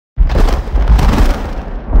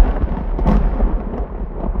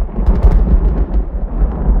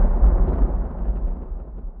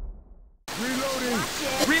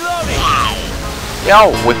Yo,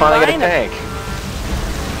 we finally got a tank. I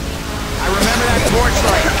remember that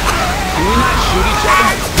torchlight. Can we not shoot each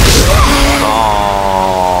other?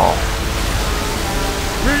 Oh.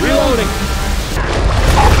 Reloading.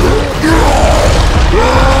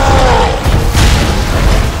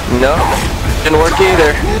 No, didn't work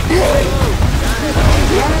either.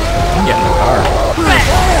 Get in the car.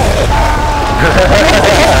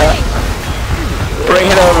 Bring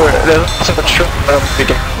it over. There's some truck to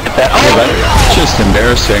get that. Oh, That's just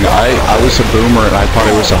embarrassing. I was a boomer and I thought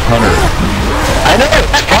it was a hunter. I know.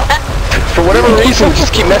 For whatever reason,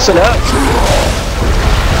 just keep messing up.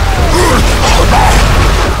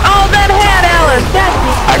 Oh, that hat, Alice. That's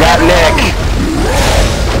me. I got Nick.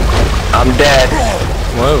 I'm dead.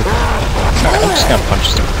 Whoa. I'm just gonna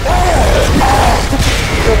punch them.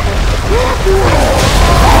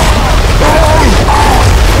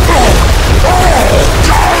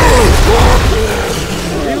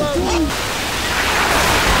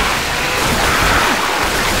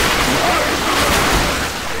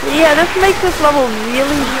 Yeah, this makes this level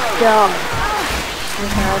really dumb.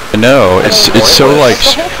 I know, it's so like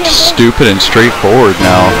stupid and straightforward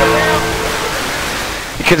now.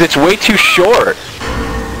 Because it's way too short.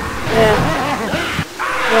 Yeah.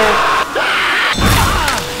 Yeah.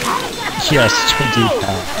 Yes, 20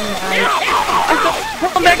 pounds.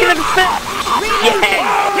 Come back into the spin.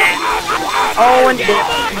 Yeah. Oh, and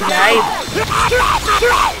nice.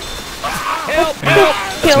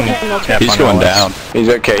 Kill him. He's going down. He's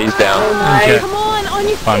okay, he's down. Okay. Come on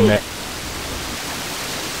your Fun, Nick.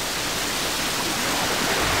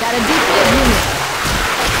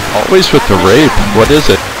 Always with the rape. What is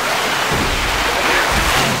it?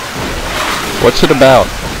 What's it about?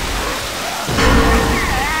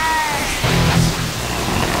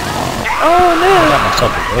 Oh no. I got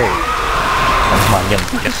myself a goal. Oh, come on, get him.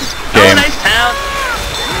 Yes. Game. Oh, nice town.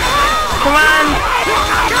 Come on.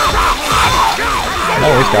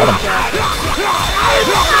 Oh, he's got him.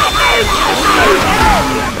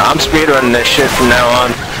 I'm speedrunning this shit from now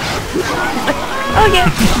on. Oh yeah.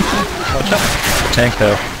 Watch out. Tank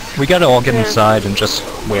though. We gotta all get inside and just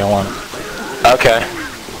wail on it. Okay.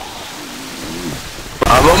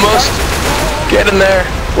 I'm almost getting there.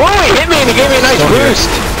 Whoa, he hit me and he gave me a nice boost.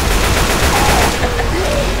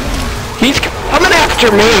 He's coming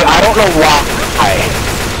after me. I don't know why.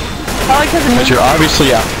 Probably because But you're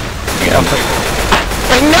obviously out. Yeah.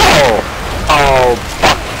 I know. Oh,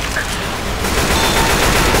 fuck.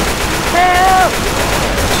 help.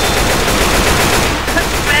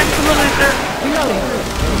 Man, the loser.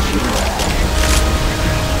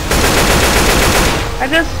 I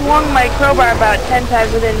just swung my crowbar about 10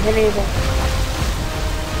 times and didn't hit anything.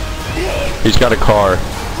 He's got a car.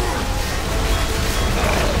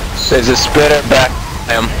 There's a spitter back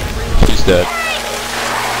him. He's dead.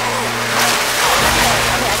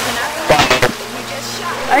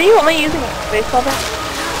 Are you only using a baseball bat?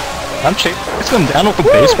 I'm chasing him down with a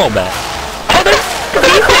baseball bat. Oh, there's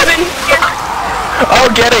in here. Oh,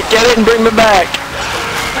 get it and bring me back.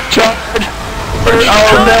 Charge.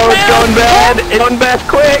 Oh no, it's going bad. It's going bad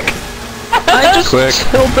quick. I just Quick.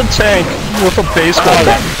 killed the tank with a baseball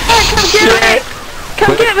bat. Come get me.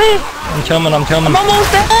 Come get me. I'm coming, I'm coming. I'm almost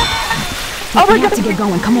there. Oh my god. To get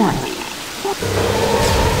going, come on.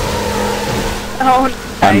 Oh,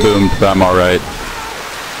 I'm nice. boomed, but I'm alright.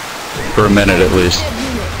 For a minute at least.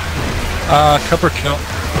 Cover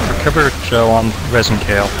Joe on resin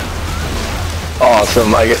kale.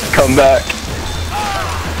 Awesome, I get to come back.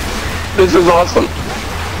 This is awesome.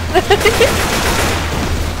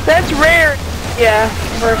 That's rare. Yeah,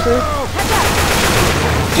 versus.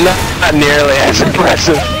 Not nearly as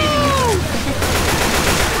impressive.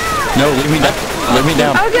 No, leave me down. Leave me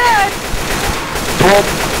down. Oh god. Pull.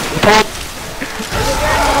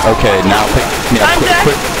 Okay, now pick me up. I'm dead.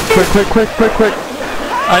 Quick.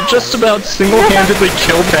 I just about single-handedly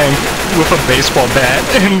killed Tank with a baseball bat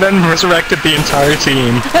and then resurrected the entire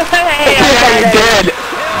team. Hey, Yeah, you did.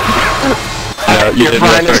 No, you Your didn't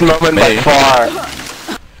finest resurrect moment me. by far.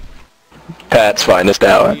 Pat's finest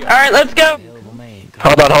hour. Alright, let's go.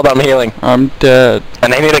 Hold on, I'm healing. I'm dead.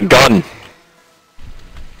 And I need a gun.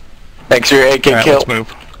 Thanks for your AK Alright, kill. let's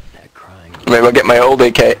move. Maybe I'll get my old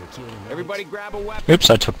AK. Everybody grab a weapon. Oops,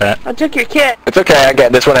 I took that. I took your kit. It's okay, I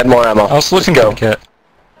get this one had more ammo. I was looking Just for go. the kit.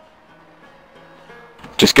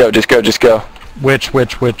 Just go. Which?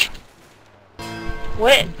 Wait.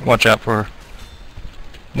 Watch out for her.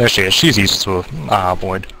 There she is. She's easy to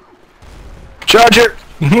avoid. Charger!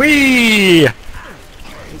 Whee!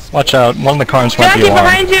 Watch out. One of the cars might be Jackie, alarmed.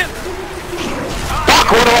 behind you.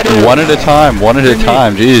 Fuck, what do I do? One at a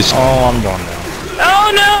time, jeez. Oh, I'm going down.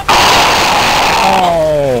 Oh no.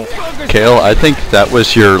 Oh! Kale, I think that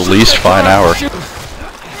was your least fine hour.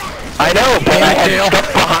 I know, but I had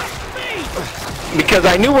stuff behind. Because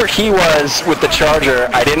I knew where he was with the Charger,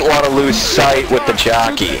 I didn't want to lose sight with the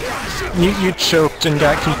jockey. You choked and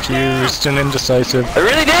got confused and indecisive. I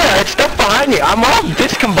really did. I had stuff behind me. I'm all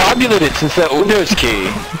discombobulated since that Windows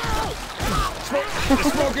key.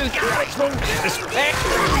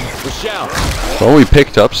 Well, we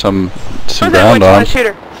picked up some ground on.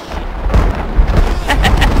 Shooter.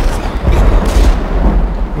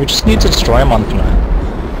 We just need to destroy him on tonight.